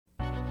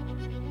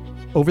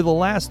Over the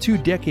last 2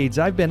 decades,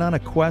 I've been on a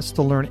quest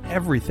to learn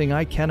everything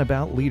I can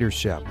about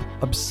leadership,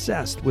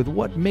 obsessed with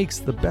what makes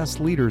the best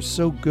leaders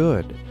so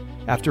good.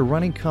 After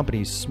running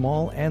companies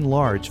small and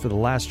large for the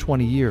last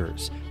 20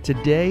 years,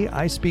 today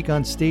I speak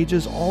on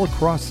stages all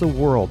across the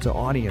world to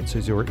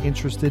audiences who are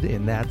interested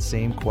in that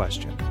same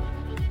question.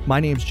 My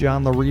name's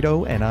John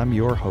Laurito, and I'm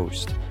your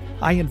host.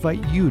 I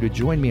invite you to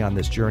join me on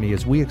this journey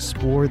as we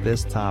explore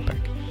this topic.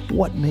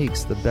 What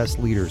makes the best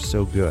leaders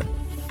so good?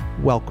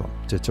 Welcome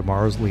to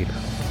Tomorrow's Leader.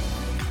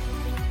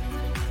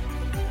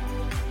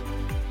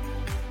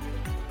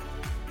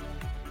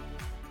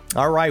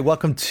 All right,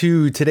 welcome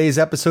to today's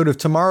episode of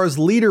Tomorrow's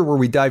Leader, where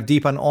we dive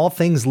deep on all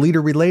things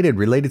leader-related,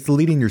 related to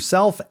leading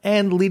yourself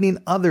and leading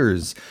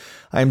others.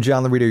 I'm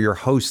John Laurito, your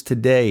host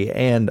today,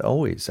 and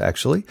always,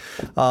 actually.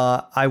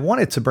 I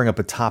wanted to bring up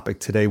a topic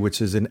today,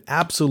 which is an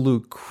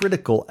absolute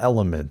critical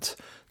element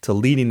to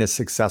leading a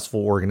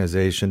successful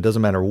organization.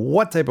 Doesn't matter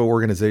what type of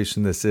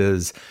organization this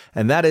is,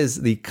 and that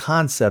is the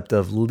concept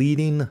of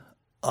leading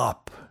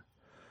up.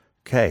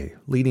 Okay,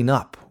 leading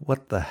up.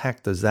 What the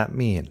heck does that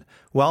mean?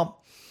 Well,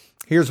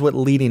 here's what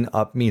leading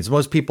up means.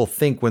 Most people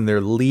think when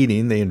they're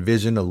leading, they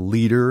envision a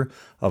leader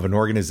of an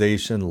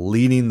organization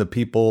leading the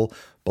people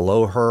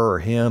below her or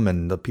him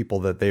and the people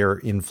that they are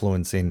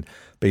influencing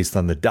based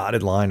on the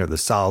dotted line or the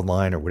solid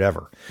line or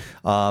whatever.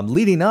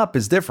 Leading up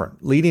is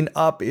different. Leading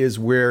up is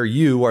where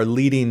you are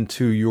leading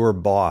to your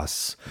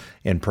boss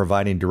and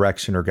providing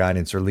direction or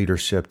guidance or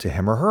leadership to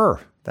him or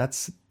her.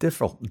 That's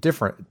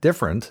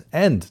different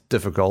and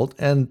difficult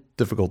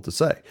to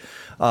say.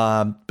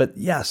 But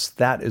yes,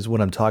 that is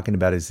what I'm talking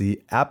about, is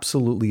the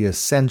absolutely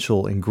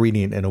essential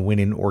ingredient in a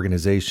winning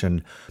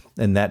organization,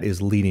 and that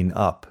is leading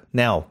up.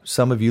 Now,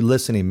 some of you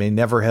listening may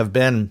never have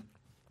been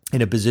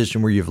in a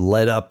position where you've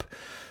led up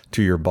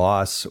to your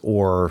boss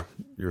or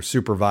your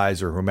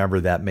supervisor, whomever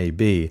that may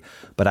be.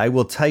 But I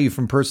will tell you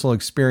from personal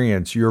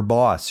experience, your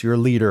boss, your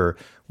leader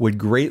would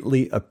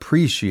greatly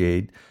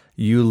appreciate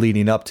you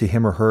leading up to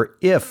him or her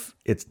if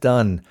it's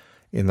done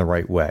in the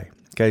right way.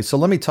 Okay, so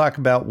let me talk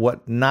about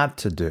what not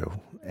to do.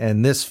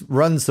 And this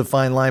runs the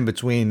fine line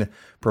between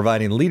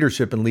providing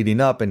leadership and leading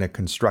up in a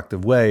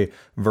constructive way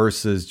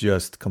versus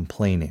just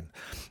complaining.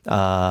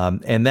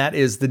 And that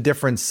is the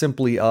difference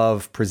simply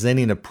of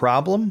presenting a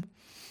problem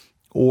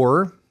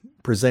or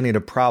presenting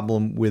a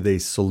problem with a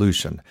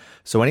solution.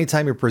 So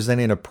anytime you're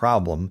presenting a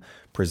problem,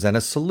 present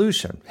a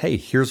solution. Hey,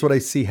 here's what I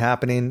see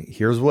happening.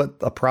 Here's what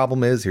a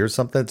problem is. Here's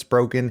something that's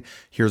broken.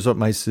 Here's what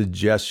my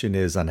suggestion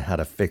is on how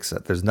to fix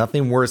it. There's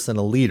nothing worse than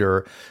a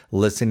leader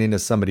listening to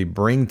somebody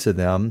bring to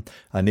them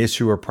an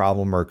issue or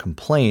problem or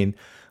complaint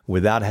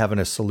without having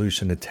a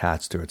solution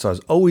attached to it. So I was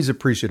always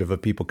appreciative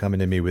of people coming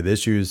to me with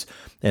issues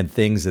and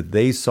things that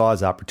they saw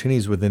as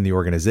opportunities within the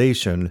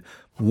organization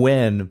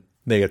when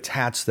they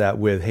attach that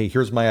with, hey,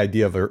 here's my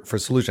idea for a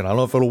solution. I don't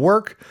know if it'll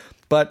work,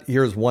 but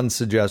here's one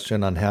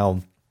suggestion on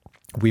how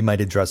we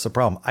might address the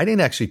problem. I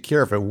didn't actually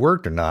care if it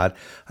worked or not.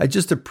 I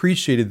just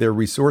appreciated their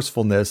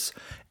resourcefulness,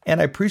 and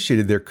I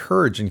appreciated their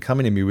courage in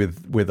coming to me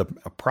with a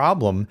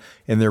problem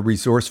and their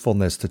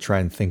resourcefulness to try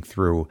and think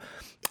through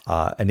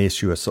an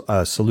issue,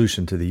 a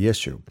solution to the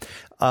issue.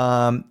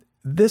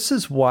 This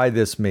is why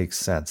this makes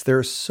sense. There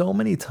are so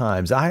many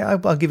times,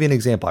 I'll give you an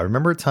example. I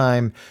remember a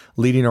time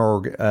leading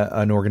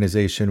an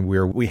organization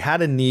where we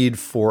had a need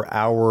for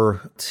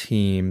our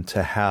team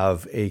to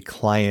have a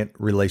client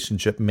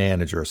relationship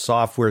manager, a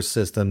software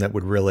system that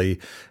would really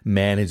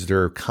manage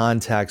their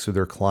contacts with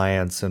their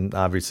clients. And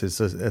obviously it's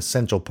an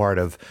essential part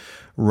of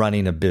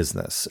running a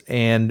business.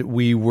 And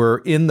we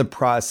were in the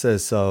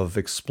process of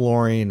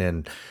exploring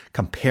and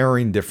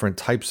comparing different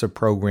types of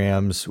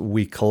programs.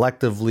 We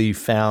collectively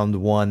found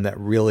one that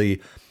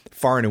really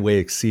far and away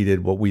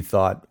exceeded what we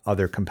thought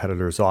other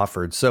competitors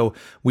offered. So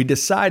we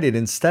decided,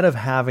 instead of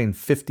having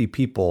 50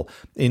 people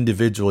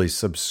individually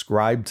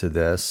subscribe to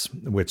this,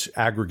 which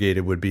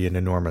aggregated would be an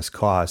enormous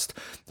cost,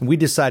 we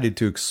decided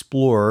to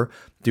explore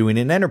doing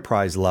an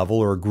enterprise level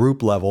or a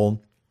group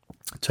level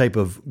type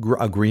of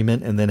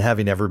agreement, and then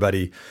having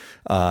everybody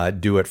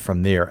do it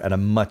from there at a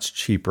much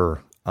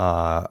cheaper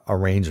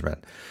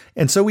arrangement.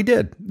 And so we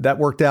did. That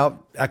worked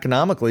out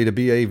economically to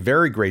be a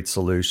very great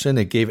solution.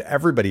 It gave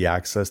everybody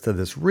access to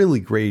this really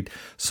great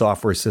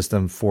software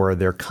system for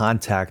their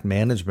contact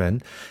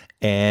management.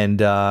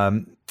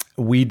 And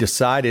we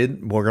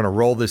decided we're going to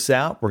roll this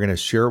out. We're going to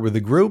share it with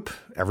the group.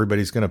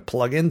 Everybody's going to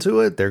plug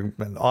into it. They're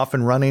off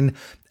and running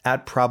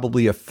at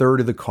probably a third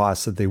of the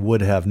cost that they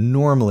would have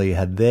normally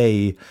had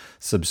they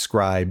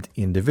subscribed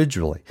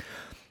individually.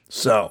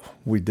 So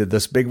we did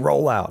this big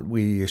rollout.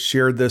 We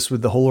shared this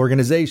with the whole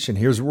organization.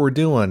 Here's what we're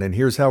doing, and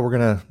here's how we're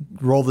going to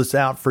roll this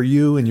out for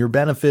you and your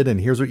benefit,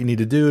 and here's what you need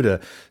to do to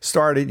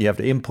start it. You have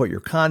to input your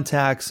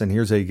contacts, and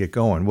here's how you get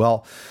going.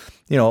 Well,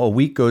 a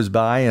week goes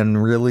by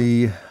and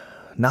really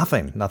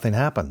nothing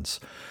happens.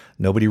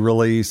 Nobody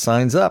really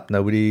signs up.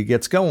 Nobody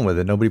gets going with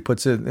it. Nobody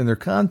puts it in their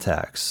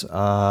contacts.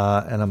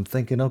 And I'm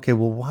thinking, okay,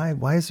 well,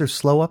 why is there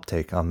slow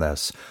uptake on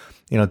this?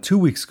 2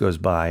 weeks goes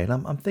by, and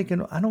I'm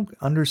thinking, I don't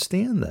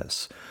understand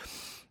this.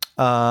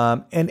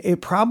 And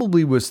it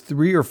probably was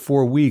 3 or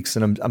 4 weeks.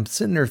 And I'm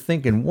sitting there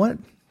thinking,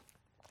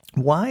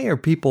 why are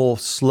people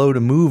slow to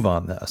move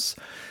on this?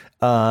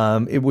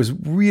 It was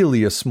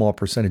really a small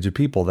percentage of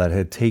people that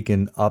had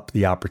taken up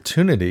the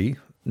opportunity.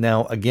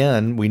 Now,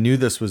 again, we knew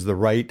this was the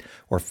right,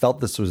 or felt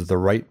this was the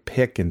right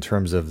pick in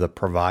terms of the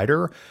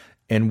provider,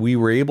 and we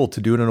were able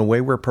to do it in a way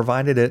where it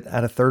provided it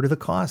at a third of the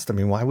cost. I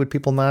mean, why would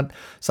people not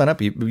sign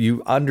up?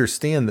 You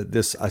understand that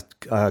this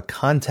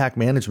contact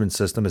management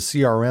system, a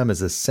CRM,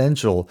 is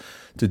essential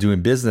to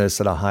doing business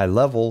at a high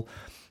level.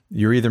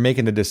 You're either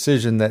making a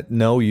decision that,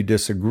 no, you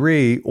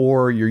disagree,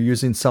 or you're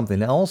using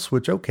something else,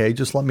 which, okay,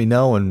 just let me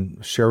know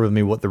and share with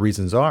me what the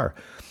reasons are.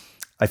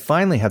 I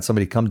finally had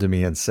somebody come to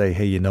me and say,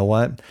 hey, you know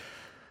what?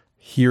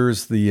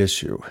 Here's the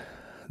issue.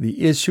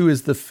 The issue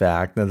is the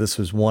fact, now this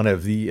was one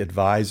of the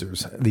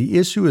advisors, the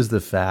issue is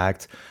the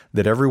fact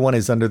that everyone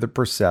is under the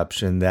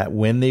perception that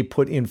when they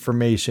put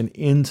information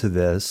into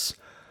this,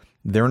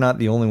 they're not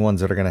the only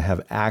ones that are going to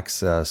have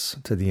access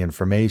to the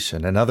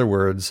information. In other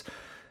words,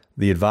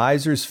 the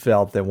advisors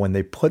felt that when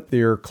they put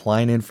their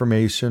client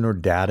information or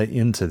data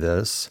into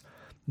this,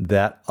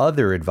 that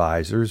other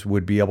advisors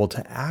would be able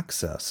to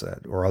access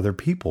it, or other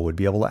people would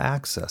be able to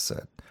access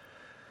it.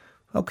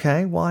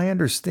 Okay, well, I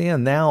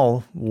understand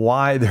now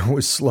why there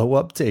was slow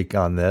uptake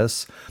on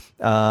this.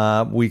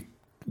 We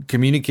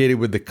communicated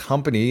with the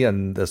company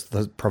and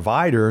the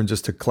provider, and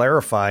just to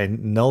clarify,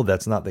 no,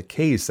 that's not the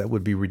case. That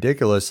would be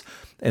ridiculous.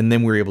 And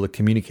then we were able to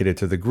communicate it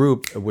to the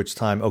group, at which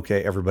time,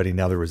 okay, everybody,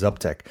 now there was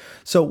uptake.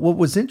 So what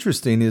was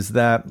interesting is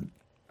that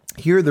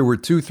here there were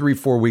 2, 3,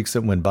 4 weeks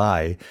that went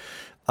by.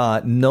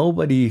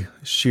 Nobody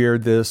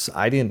shared this.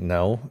 I didn't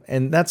know.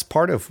 And that's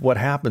part of what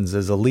happens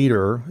as a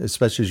leader,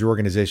 especially as your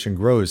organization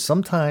grows.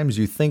 Sometimes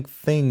you think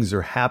things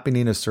are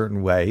happening a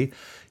certain way.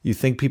 You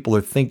think people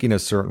are thinking a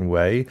certain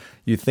way.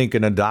 You think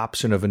an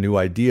adoption of a new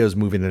idea is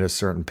moving at a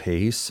certain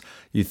pace.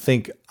 You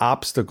think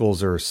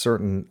obstacles are a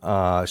certain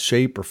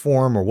shape or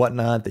form or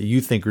whatnot that you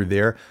think are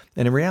there.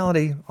 And in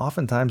reality,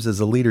 oftentimes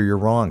as a leader, you're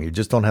wrong. You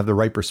just don't have the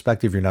right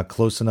perspective. You're not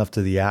close enough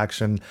to the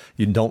action.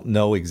 You don't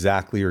know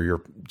exactly, or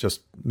you're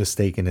just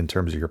mistaken in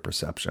terms of your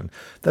perception.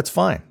 That's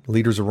fine.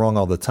 Leaders are wrong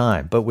all the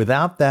time. But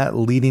without that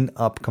leading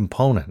up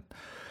component,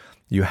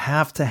 you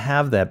have to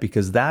have that,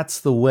 because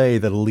that's the way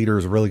that a leader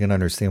is really going to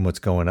understand what's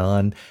going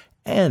on.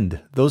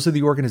 And those are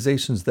the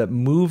organizations that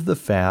move the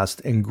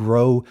fast and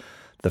grow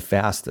the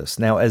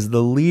fastest. Now, as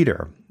the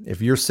leader, if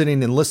you're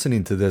sitting and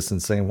listening to this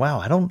and saying,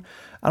 wow, I don't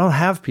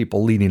have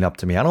people leading up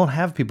to me. I don't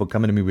have people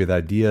coming to me with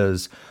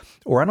ideas,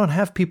 or I don't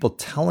have people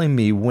telling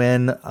me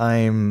when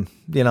I'm,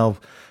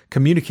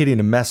 communicating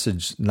a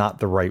message not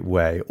the right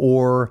way,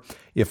 or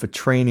if a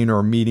training or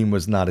a meeting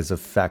was not as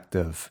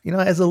effective.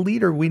 As a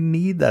leader, we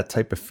need that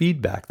type of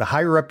feedback. The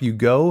higher up you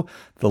go,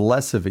 the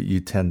less of it you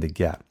tend to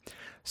get.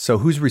 So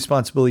whose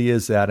responsibility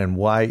is that, and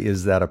why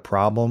is that a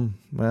problem?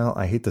 Well,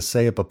 I hate to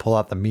say it, but pull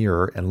out the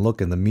mirror and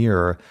look in the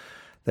mirror.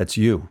 That's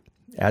you.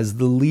 As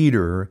the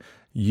leader,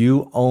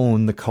 you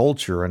own the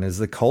culture. And is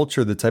the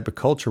culture the type of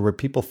culture where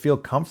people feel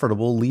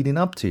comfortable leading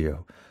up to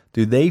you?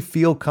 Do they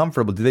feel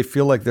comfortable? Do they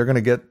feel like they're going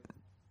to get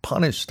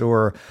punished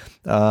or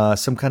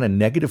some kind of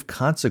negative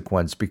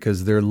consequence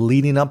because they're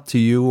leading up to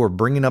you, or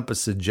bringing up a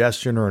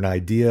suggestion or an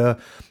idea,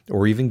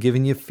 or even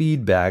giving you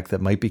feedback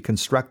that might be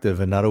constructive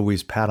and not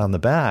always pat on the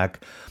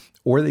back,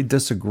 or they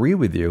disagree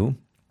with you?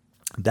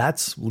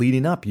 That's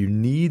leading up. You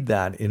need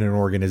that in an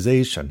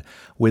organization.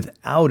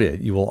 Without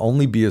it, you will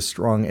only be as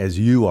strong as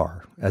you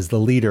are as the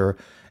leader.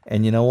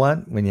 And you know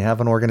what? When you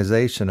have an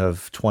organization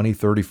of 20,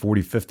 30,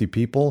 40, 50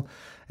 people,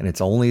 and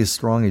it's only as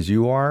strong as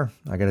you are,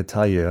 I got to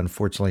tell you,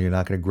 unfortunately, you're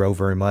not going to grow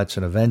very much.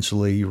 And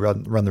eventually you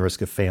run the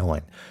risk of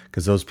failing,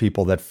 because those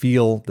people that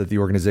feel that the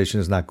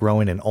organization is not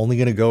growing and only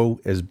going to go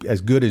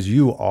as good as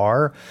you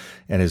are,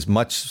 and as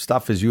much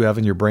stuff as you have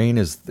in your brain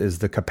is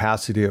the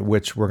capacity at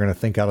which we're going to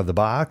think out of the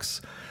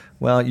box,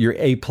 well, your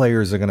A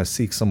players are going to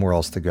seek somewhere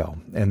else to go.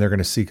 And they're going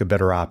to seek a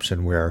better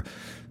option where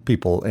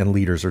people and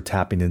leaders are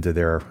tapping into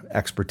their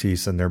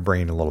expertise and their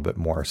brain a little bit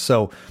more.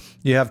 So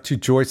you have two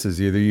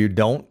choices. Either you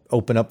don't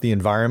open up the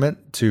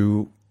environment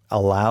to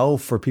allow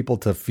for people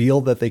to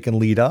feel that they can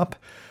lead up,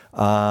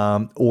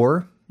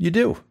 or you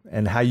do.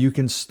 And how you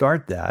can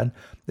start that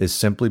is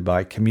simply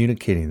by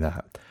communicating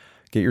that.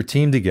 Get your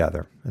team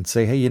together and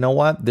say, hey, you know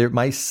what?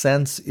 My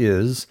sense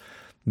is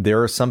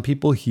there are some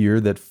people here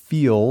that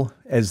feel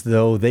as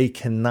though they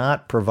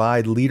cannot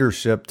provide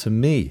leadership to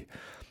me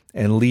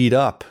and lead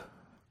up.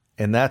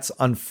 And that's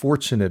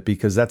unfortunate,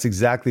 because that's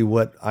exactly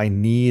what I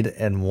need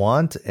and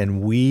want,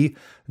 and we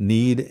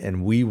need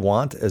and we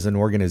want as an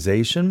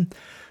organization.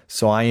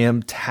 So I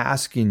am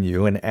tasking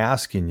you and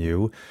asking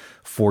you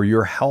for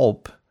your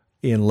help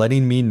in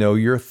letting me know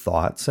your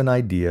thoughts and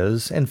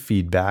ideas and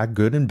feedback,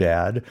 good and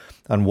bad,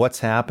 on what's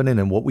happening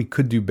and what we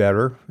could do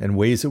better, and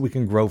ways that we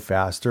can grow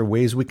faster,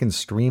 ways we can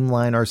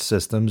streamline our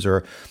systems,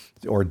 or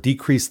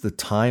decrease the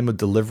time of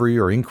delivery,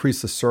 or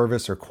increase the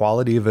service or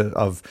quality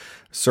of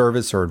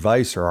service or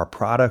advice or our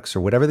products,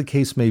 or whatever the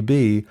case may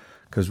be.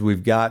 because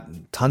we've got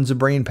tons of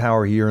brain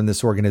power here in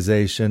this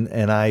organization,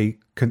 and I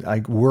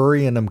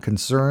worry and I'm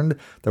concerned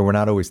that we're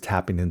not always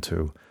tapping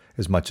into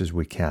as much as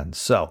we can.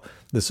 So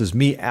this is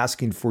me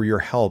asking for your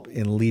help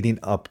in leading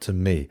up to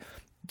me.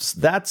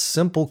 That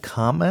simple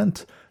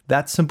comment,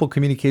 that simple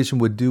communication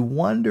would do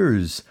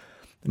wonders.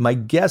 My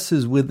guess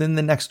is within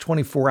the next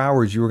 24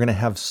 hours, you are going to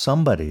have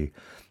somebody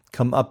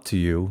come up to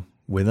you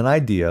with an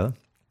idea,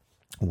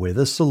 with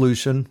a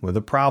solution, with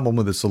a problem,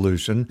 with a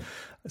solution,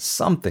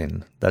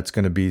 something that's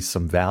going to be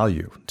some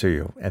value to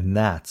you. And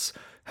that's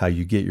how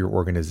you get your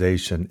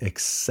organization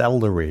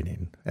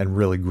accelerating and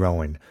really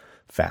growing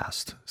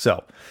fast.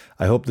 So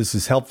I hope this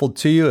is helpful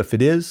to you. If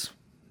it is,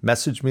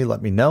 message me,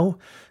 let me know,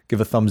 give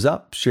a thumbs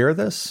up, share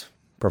this,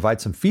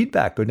 provide some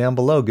feedback, go down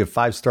below, give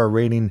 5-star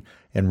rating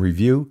and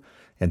review,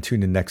 and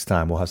tune in next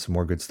time. We'll have some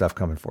more good stuff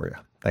coming for you.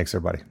 Thanks,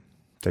 everybody.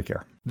 Take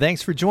care.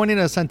 Thanks for joining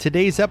us on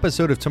today's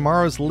episode of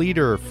Tomorrow's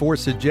Leader. For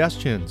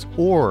suggestions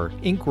or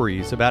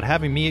inquiries about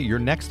having me at your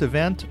next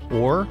event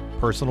or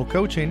personal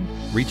coaching,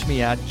 reach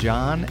me at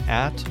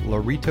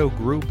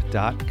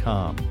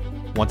john@lauritogroup.com.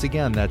 Once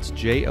again, that's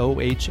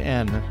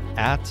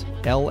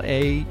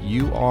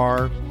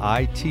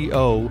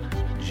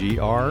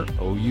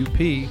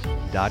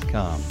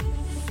JOHN@LAURITOGROUP.com.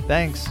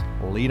 Thanks.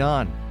 Lead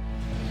on.